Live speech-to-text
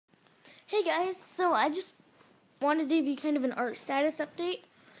Hey guys, so I just wanted to give you kind of an art status update,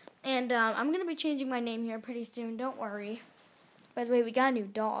 and I'm going to be changing my name here pretty soon, don't worry. By the way, we got a new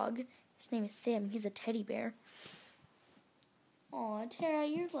dog. His name is Sam. He's a teddy bear. Aw, Tara,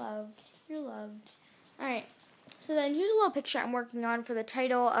 you're loved. You're loved. Alright, so then here's a little picture I'm working on for the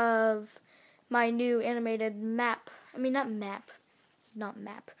title of my new animated PMV.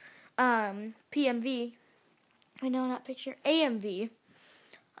 I know, not picture. AMV.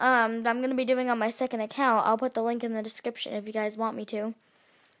 That I'm going to be doing on my second account. I'll put the link in the description if you guys want me to.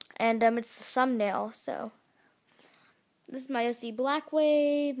 And it's the thumbnail, so. This is my OC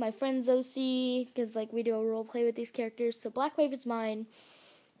Blackwave, my friend's OC, because we do a role play with these characters. So Blackwave is mine.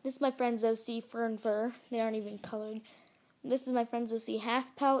 This is my friend's OC Fern Fur. They aren't even colored. This is my friend's OC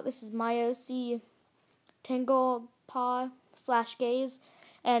Half Pout. This is my OC Tingle Paw / Gaze.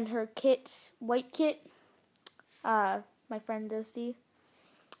 And her kit, White Kit, my friend's OC.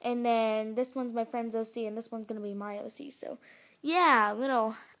 And then this one's my friend's OC, and this one's going to be my OC. So, yeah,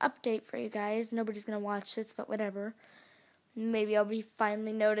 little update for you guys. Nobody's going to watch this, but whatever. Maybe I'll be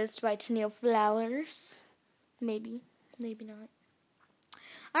finally noticed by Tennelle Flowers. Maybe. Maybe not.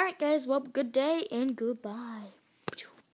 Alright, guys. Well, good day and goodbye.